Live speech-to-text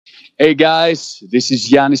Hey guys, this is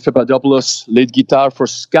Yiannis Papadopoulos, lead guitar for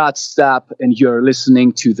Scott Stapp, and you're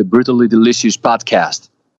listening to the Brutally Delicious podcast.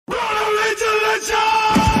 Brutally Delicious!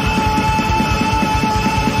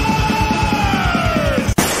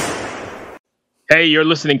 Hey, you're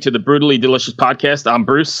listening to the Brutally Delicious podcast. I'm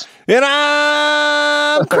Bruce. And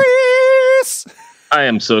I'm Chris. I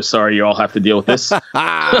am so sorry you all have to deal with this.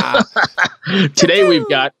 Today we've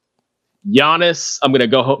got Yiannis. I'm going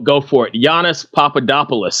to go for it. Yiannis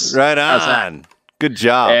Papadopoulos. Right on. Good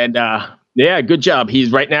job. And yeah, good job.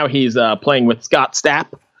 He's playing with Scott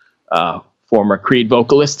Stapp, former Creed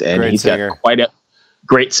vocalist, and Great he's singer. got quite a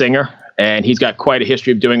great singer, and he's got quite a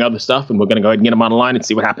history of doing other stuff. And we're going to go ahead and get him on the line and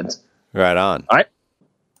see what happens. Right on. All right.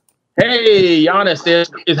 Hey,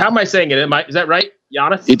 Yiannis. How am I saying it? Is that right,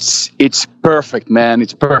 Yiannis? It's perfect, man.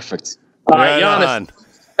 It's perfect. All right, Right Yiannis. on.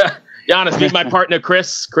 Yiannis, meet my partner,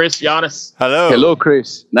 Chris. Yiannis. Hello. Hello,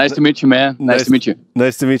 Chris. Nice to meet you, man. Nice to meet you.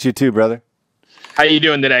 Nice to meet you too, brother. How you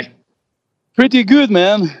doing today? Pretty good,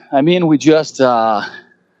 man. I mean, we just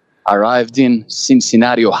arrived in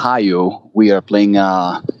Cincinnati, Ohio. We are playing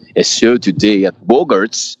a show today at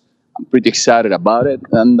Bogart's. I'm pretty excited about it.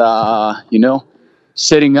 And,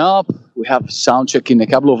 setting up. We have sound check in a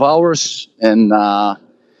couple of hours. And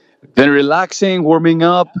then relaxing, warming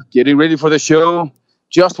up, getting ready for the show.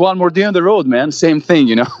 Just one more day on the road, man. Same thing,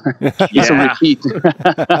 It's on repeat.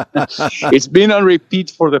 It's been on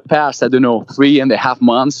repeat for the past, 3.5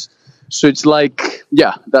 months. So it's like,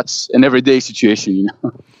 that's an everyday situation,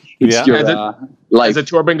 It's your life. Has the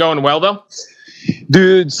tour been going well, though?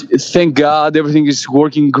 Dude, thank God everything is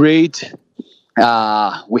working great.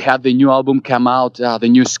 We had the new album come out, the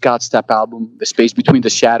new Scott Stapp album, The Space Between the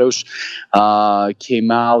Shadows, came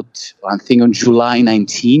out, I think, on July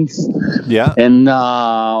 19th. Yeah. And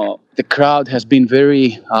the crowd has been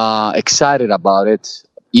very excited about it.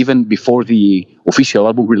 Even before the official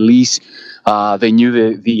album release, they knew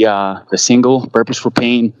the single, Purpose for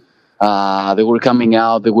Pain. They were coming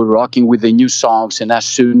out, they were rocking with the new songs. And as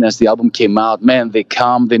soon as the album came out, man, they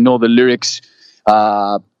know the lyrics.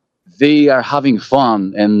 They are having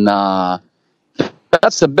fun, and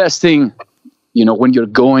that's the best thing, when you're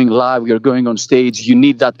going live, you're going on stage, you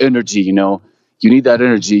need that energy, you need that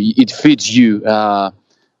energy. It feeds you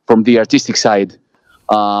from the artistic side,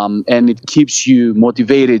 and it keeps you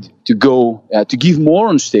motivated to go, to give more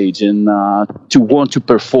on stage and to want to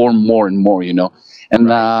perform more and more, and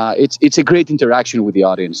it's a great interaction with the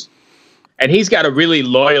audience. And he's got a really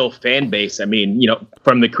loyal fan base. I mean,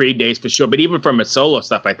 from the Creed days for sure, but even from his solo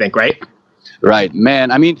stuff, I think, right? Right, man.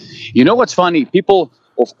 I mean, what's funny? People,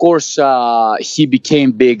 of course, he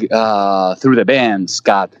became big through the band,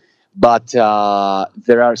 Scott. But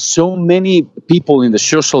there are so many people in the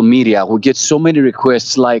social media who get so many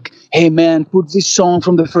requests like, hey, man, put this song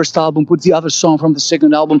from the first album, put the other song from the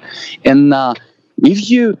second album. And if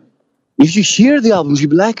you hear the albums, you'll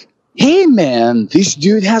be like, hey, man, this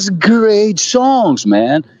dude has great songs,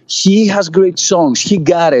 man. He has great songs. He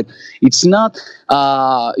got it. It's not,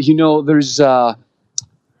 there's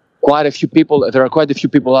quite a few people. There are quite a few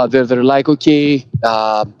people out there that are like, okay,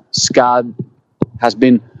 Scott has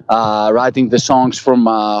been writing the songs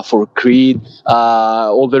for Creed,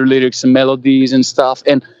 all their lyrics and melodies and stuff.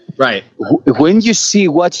 And right, when you see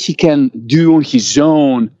what he can do on his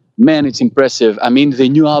own, man, it's impressive. I mean, the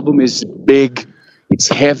new album is big. It's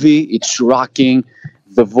heavy, it's rocking.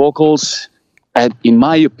 The vocals, and in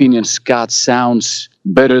my opinion, Scott sounds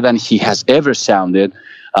better than he has ever sounded.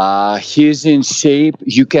 He's in shape.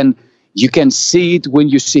 You can see it when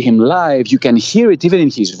you see him live. You can hear it even in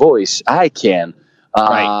his voice. I can.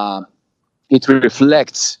 Right. It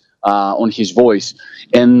reflects on his voice.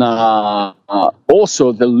 And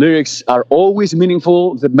also, the lyrics are always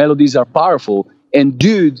meaningful. The melodies are powerful. And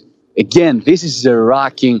dude, again, this is a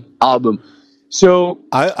rocking album. So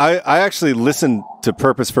I actually listened to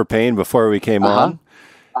Purpose for Pain before we came on,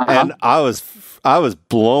 and I was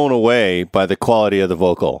blown away by the quality of the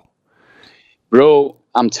vocal. Bro,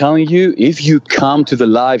 I'm telling you, if you come to the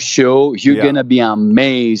live show, you're gonna be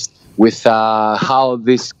amazed with how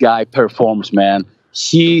this guy performs, man.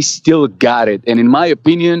 He still got it, and in my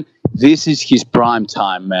opinion, this is his prime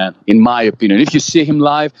time, man. In my opinion, if you see him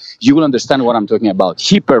live, you will understand what I'm talking about.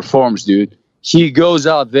 He performs, dude. He goes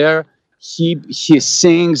out there. He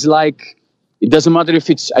sings like, it doesn't matter if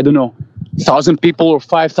it's, 1,000 people or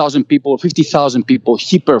 5,000 people or 50,000 people.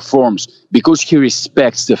 He performs because he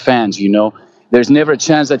respects the fans, There's never a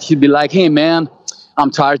chance that he'd be like, hey, man,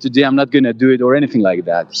 I'm tired today. I'm not going to do it or anything like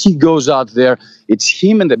that. He goes out there. It's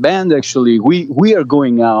him and the band, actually. We are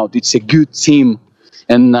going out. It's a good team.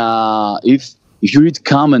 And if you read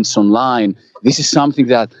comments online, this is something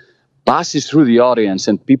that passes through the audience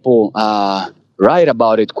and people write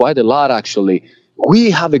about it quite a lot, actually.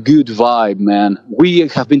 We have a good vibe, man. We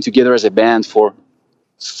have been together as a band for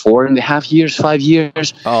 4.5 years, 5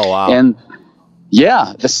 years. Oh, wow. And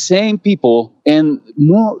yeah, the same people and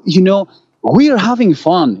more, we are having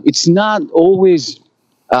fun. It's not always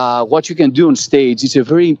what you can do on stage. It's a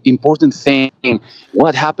very important thing.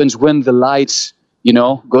 What happens when the lights,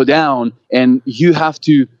 go down and you have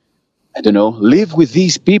to, live with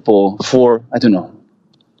these people for,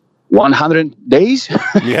 100 days.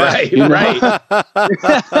 Yeah, right.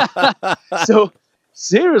 So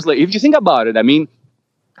seriously, if you think about it, I mean,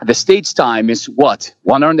 the stage time is what?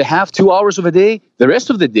 1.5, 2 hours of a day? The rest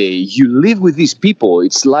of the day, you live with these people.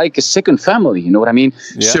 It's like a second family, you know what I mean?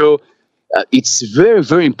 Yeah. So it's very,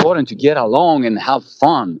 very important to get along and have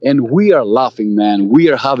fun. And we are laughing, man. We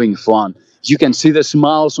are having fun. You can see the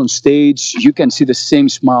smiles on stage. You can see the same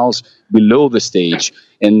smiles below the stage.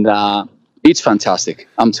 And it's fantastic.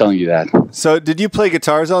 I'm telling you that. So did you play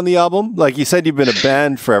guitars on the album? Like you said, you've been a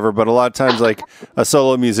band forever, but a lot of times like a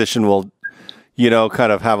solo musician will,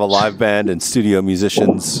 kind of have a live band and studio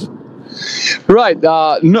musicians. Right.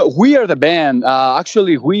 No, we are the band.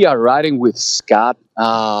 Actually, we are writing with Scott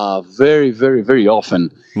very, very, very often.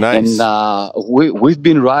 Nice. And we've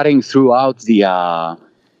been writing throughout the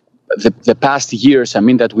past years,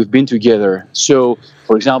 that we've been together. So,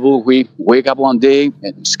 for example, we wake up one day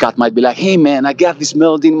and Scott might be like, hey, man, I got this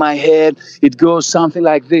melody in my head. It goes something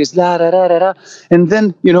like this, la, da, da, da, da. And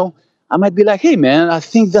then, I might be like, hey, man, I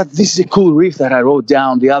think that this is a cool riff that I wrote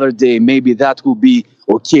down the other day. Maybe that will be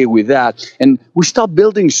okay with that. And we start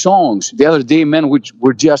building songs. The other day, man,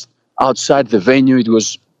 we're just outside the venue.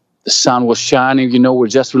 The sun was shining, we're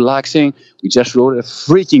just relaxing. We just wrote a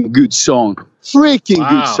freaking good song.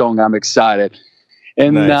 Good song. I'm excited.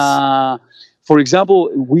 And nice. For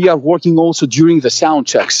example, we are working also during the sound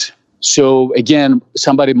checks. So again,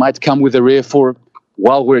 somebody might come with a riff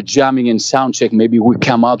while we're jamming in sound check, maybe we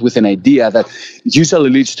come out with an idea that usually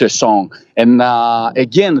leads to a song. And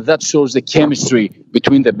again, that shows the chemistry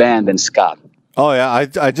between the band and Scott. Oh yeah,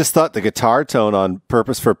 I just thought the guitar tone on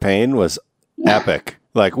 "Purpose for Pain" was epic.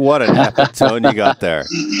 Like, what an epic tone you got there.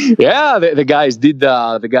 Yeah, the guys did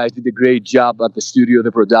a great job at the studio,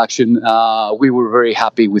 the production. We were very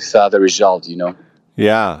happy with the result.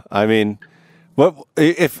 Yeah, I mean, what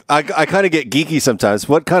if I kind of get geeky sometimes?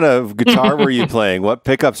 What kind of guitar were you playing? What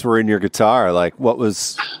pickups were in your guitar? Like, what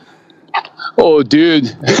was? Oh,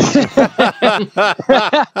 dude.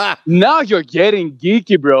 Now you're getting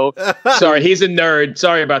geeky, bro. Sorry, he's a nerd.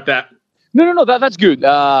 Sorry about that. No, that's good.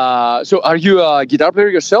 So are you a guitar player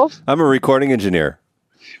yourself? I'm a recording engineer.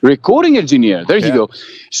 Recording engineer. There you go.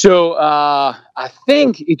 So I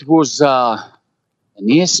think it was an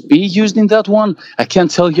ESP used in that one. I can't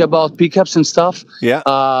tell you about pickups and stuff. Yeah.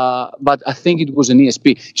 But I think it was an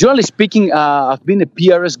ESP. Generally speaking, I've been a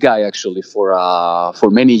PRS guy actually for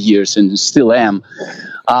many years and still am.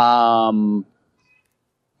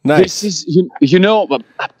 Nice. This is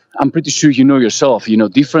I'm pretty sure you know yourself.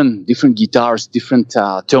 Different guitars, different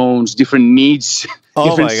tones, different needs,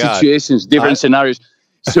 different situations, different scenarios.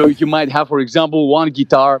 So you might have, for example, one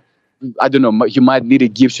guitar. I don't know. You might need a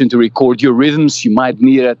Gibson to record your rhythms. You might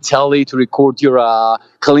need a Tele to record your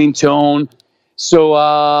clean tone. So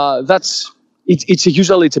it's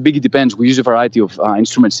usually a big. It depends. We use a variety of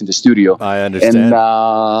instruments in the studio. I understand.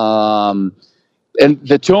 And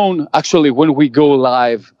the tone, actually, when we go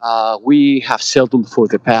live, we have settled for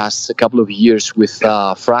the past a couple of years with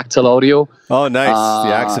fractal audio. Oh, nice.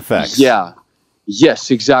 The Axe-Fx. Yeah.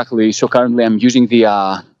 Yes, exactly. So currently I'm using the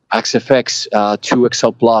Axe-Fx 2 XL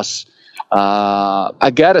Plus.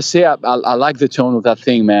 I got to say, I like the tone of that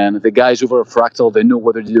thing, man. The guys over at Fractal, they know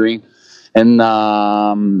what they're doing. And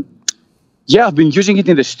I've been using it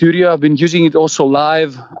in the studio. I've been using it also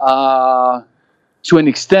live. To an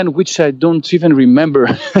extent which I don't even remember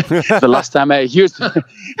the last time I used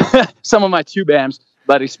some of my tube amps,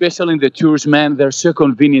 but especially in the tours, man, they're so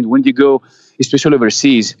convenient when you go, especially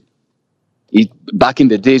overseas. Back in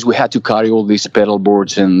the days, we had to carry all these pedal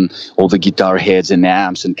boards and all the guitar heads and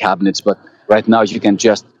amps and cabinets, but right now you can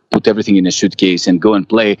just put everything in a suitcase and go and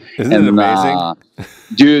play. Isn't it amazing?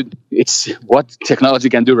 Dude, it's what technology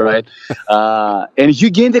can do, right? And you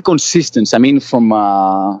gain the consistency. I mean, from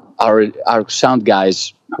our sound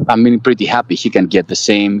guys, I'm pretty happy he can get the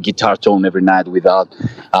same guitar tone every night without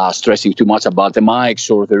stressing too much about the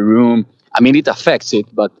mics or the room. I mean, it affects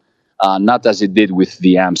it, but not as it did with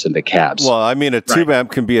the amps and the cabs. Well, I mean, a tube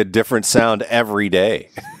amp can be a different sound every day.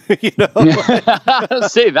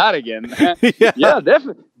 Say that again. Yeah,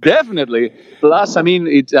 definitely. Plus, I mean,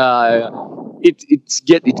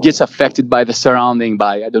 it gets affected by the surrounding,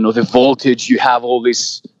 by, I don't know, the voltage. You have all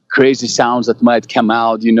these crazy sounds that might come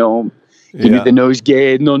out, you know. You need the noise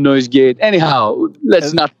gate, no noise gate. Anyhow,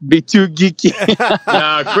 let's not be too geeky.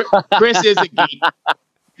 No, Chris is a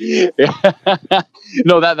geek.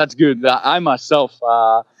 No, that's good. I myself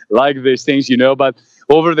like these things, you know, but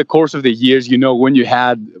over the course of the years, you know, when you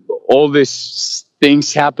had all these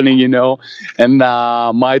things happening, you know, and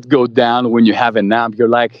might go down when you have an amp, you're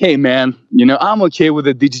like, hey, man, you know, I'm okay with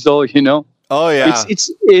the digital, you know. Oh, yeah.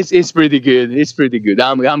 It's pretty good. It's pretty good.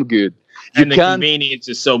 I'm good. And the convenience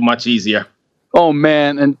is so much easier. Oh,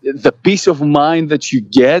 man. And the peace of mind that you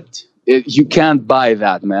get, you can't buy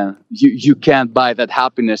that, man. You can't buy that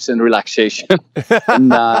happiness and relaxation.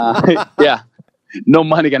 And, yeah, no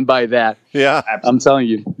money can buy that. Yeah. I'm telling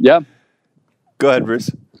you. Yeah. Go ahead, Bruce.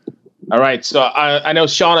 All right. So I know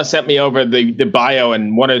Shauna sent me over the bio,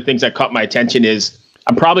 and one of the things that caught my attention is,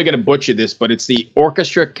 I'm probably going to butcher this, but it's the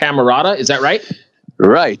Orchestra Camerata. Is that right?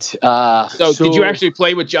 Right. So did you actually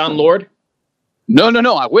play with John Lord? No,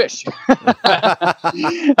 I wish.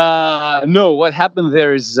 No, what happened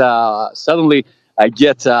there is suddenly I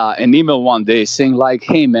get an email one day saying like,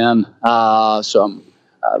 hey, man, so I'm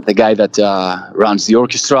the guy that runs the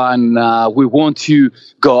orchestra, and we want to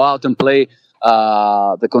go out and play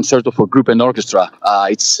the concerto for group and orchestra.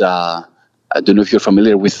 It's I don't know if you're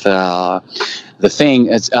familiar with the thing.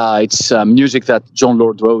 It's music that John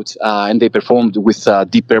Lord wrote, and they performed with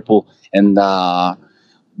Deep Purple and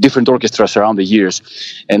different orchestras around the years.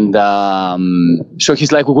 And so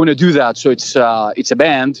he's like, we're going to do that. So it's a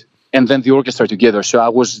band and then the orchestra together. So I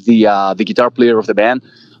was the guitar player of the band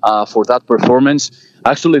for that performance.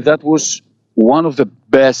 Actually, that was one of the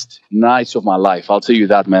best nights of my life. I'll tell you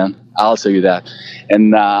that, man. I'll tell you that.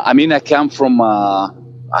 And I mean, I come from,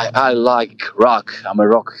 I like rock. I'm a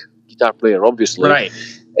rock guitar player, obviously. Right.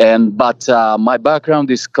 But my background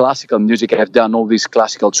is classical music. I have done all this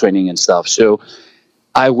classical training and stuff. So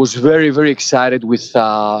I was very, very excited with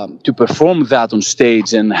to perform that on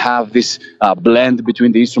stage and have this blend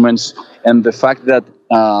between the instruments, and the fact that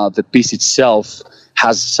the piece itself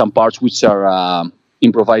has some parts which are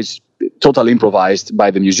totally improvised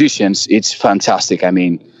by the musicians. It's fantastic. I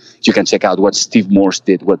mean, you can check out what Steve Morse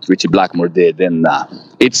did, what Richie Blackmore did, and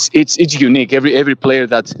it's unique. Every player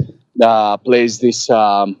that plays this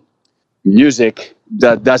music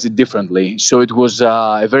that does it differently. So it was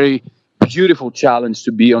a very beautiful challenge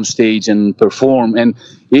to be on stage and perform, and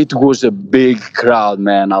it was a big crowd,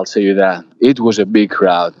 man. I'll tell you that. It was a big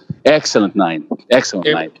crowd. Excellent night.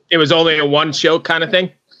 It was only a one show kind of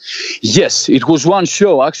thing? Yes, it was one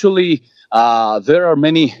show. Actually, there are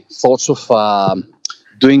many thoughts of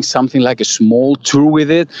doing something like a small tour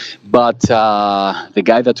with it, but the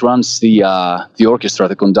guy that runs the orchestra,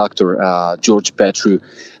 the conductor, George Petru,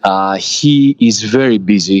 he is very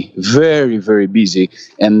busy, very, very busy.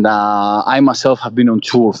 And I myself have been on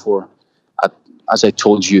tour for, as I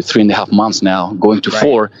told you, 3.5 months now, going to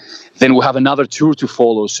 4. Then we have another tour to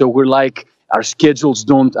follow. So we're like, our schedules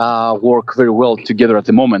don't work very well together at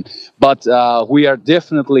the moment. But we are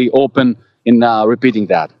definitely open in repeating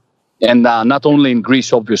that. And not only in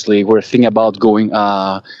Greece, obviously, we're thinking about going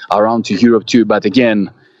around to Europe too. But again,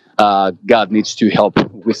 God needs to help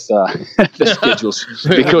with the schedules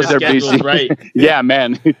because they're busy. Right. Yeah,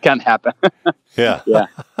 man, it can't happen. Yeah.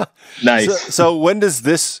 Nice. So when does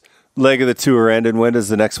this leg of the tour end, and when does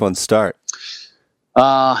the next one start?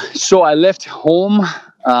 So I left home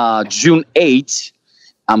June 8th.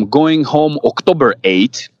 I'm going home October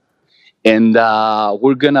 8th. And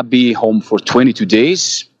we're going to be home for 22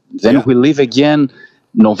 days. Then we leave again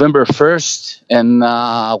November 1st,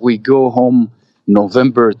 and we go home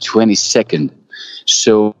November 22nd.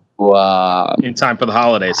 So in time for the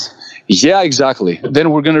holidays. Yeah, exactly.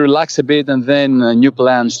 Then we're going to relax a bit, and then new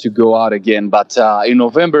plans to go out again. But in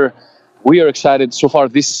November, we are excited. So far,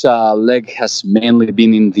 this leg has mainly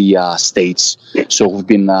been in the States. So we've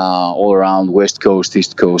been all around West Coast,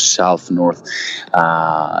 East Coast, South, North,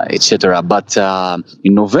 etc. But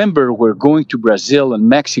in November, we're going to Brazil and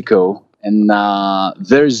Mexico. And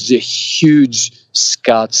there's a huge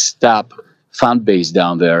Scott Stapp fan base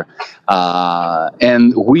down there.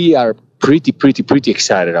 And we are pretty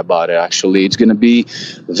excited about it, actually. It's going to be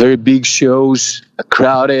very big shows,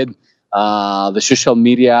 crowded. The social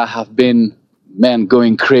media have been,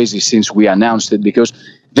 going crazy since we announced it, because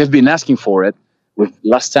they've been asking for it.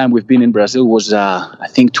 Last time we've been in Brazil was, I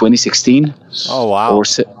think, 2016. Oh, wow.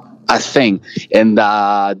 I think. And,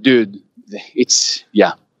 dude, it's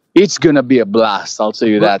going to be a blast. I'll tell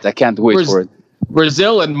you that. I can't wait for it.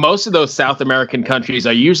 Brazil and most of those South American countries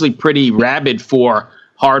are usually pretty rabid for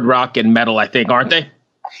hard rock and metal, I think, aren't they?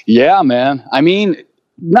 Yeah, man. I mean,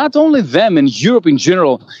 not only them in Europe in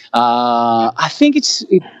general. I think it's.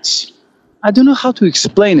 I don't know how to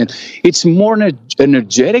explain it. It's more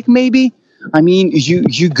energetic, maybe. I mean,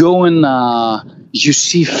 you go and you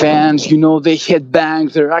see fans. You know, they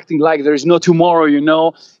headbang. They're acting like there's no tomorrow. You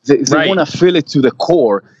know, they want to feel it to the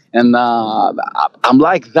core. And I'm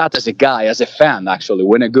like that as a guy, as a fan. Actually,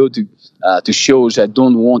 when I go to shows, I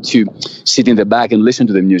don't want to sit in the back and listen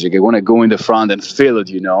to the music. I want to go in the front and feel it.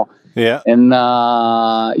 You know. Yeah. And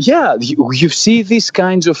you see these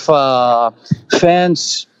kinds of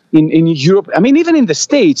fans in Europe. I mean, even in the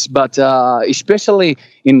States, but especially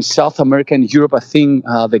in South America and Europe, I think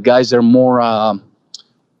the guys are more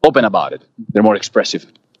open about it. They're more expressive,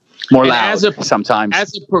 more loud sometimes.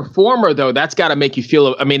 As a performer, though, that's got to make you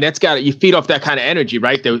feel. I mean, you feed off that kind of energy,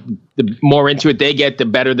 right? The more into it they get, the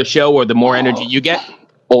better the show, or the more energy you get.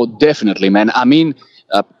 Oh, definitely, man. I mean,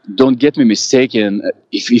 don't get me mistaken.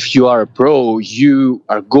 If you are a pro, you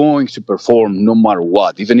are going to perform no matter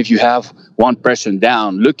what. Even if you have one person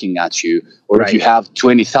down looking at you, or if you have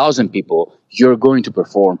 20,000 people, you're going to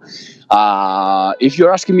perform. If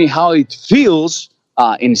you're asking me how it feels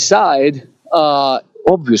inside,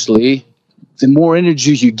 obviously, the more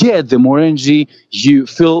energy you get, the more energy you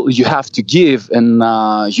feel you have to give, and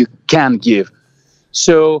you can give.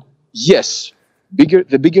 So, yes, the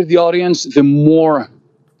bigger the audience, the more.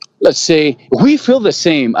 Let's say we feel the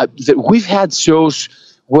same. We've had shows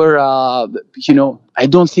where, I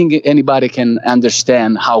don't think anybody can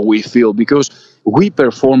understand how we feel, because we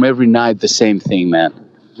perform every night the same thing, man.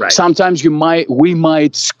 Right. Sometimes we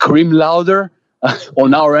might scream louder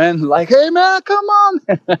on our end, like, "Hey, man, come on!"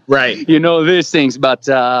 Right. These things. But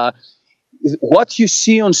what you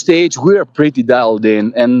see on stage, we are pretty dialed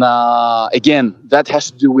in, and again, that has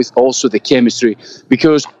to do with also the chemistry.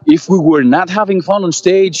 Because if we were not having fun on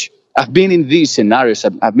stage, I've been in these scenarios.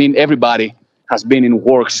 Everybody has been in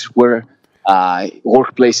workplaces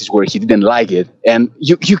where he didn't like it, and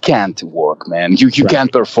you can't work, man. You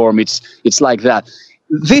can't perform. It's like that.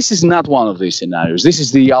 This is not one of these scenarios. This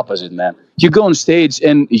is the opposite, man. You go on stage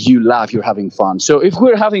and you laugh. You're having fun. So if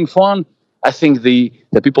we're having fun, I think the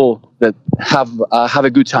people that have a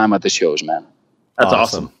good time at the shows, man. That's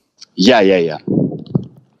awesome. Yeah.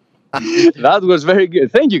 That was very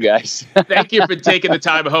good. Thank you, guys. Thank you for taking the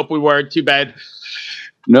time. I hope we weren't too bad.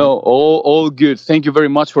 No, all good. Thank you very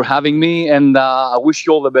much for having me, and I wish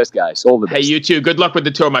you all the best, guys. All the best. Hey, you too. Good luck with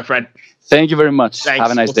the tour, my friend. Thank you very much. Thanks.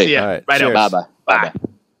 Have a nice day. See you. All right. Right Cheers. on. Bye-bye.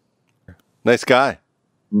 Nice guy.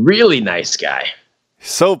 Really nice guy.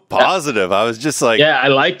 So positive. I was just like, Yeah, I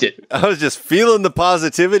liked it. I was just feeling the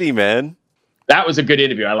positivity, man. That was a good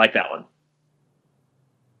interview. I like that one.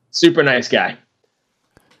 Super nice guy.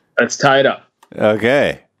 Let's tie it up.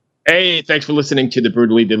 Okay. Hey, thanks for listening to the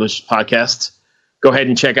Brutally Delicious podcast. Go ahead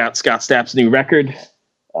and check out Scott Stapp's new record. He's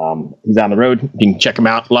on the road. You can check him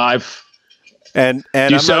out live. And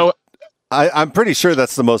I'm pretty sure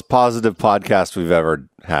that's the most positive podcast we've ever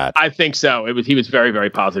had. I think so. He was very,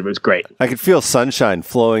 very positive. It was great. I could feel sunshine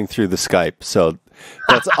flowing through the Skype, so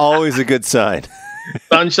that's always a good sign.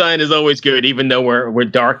 Sunshine is always good, even though we're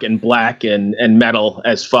dark and black and metal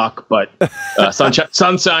as fuck. But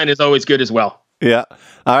sunshine is always good as well. Yeah.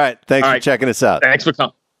 All right. Thanks for checking us out. Thanks for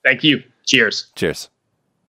coming. Thank you. Cheers. Cheers.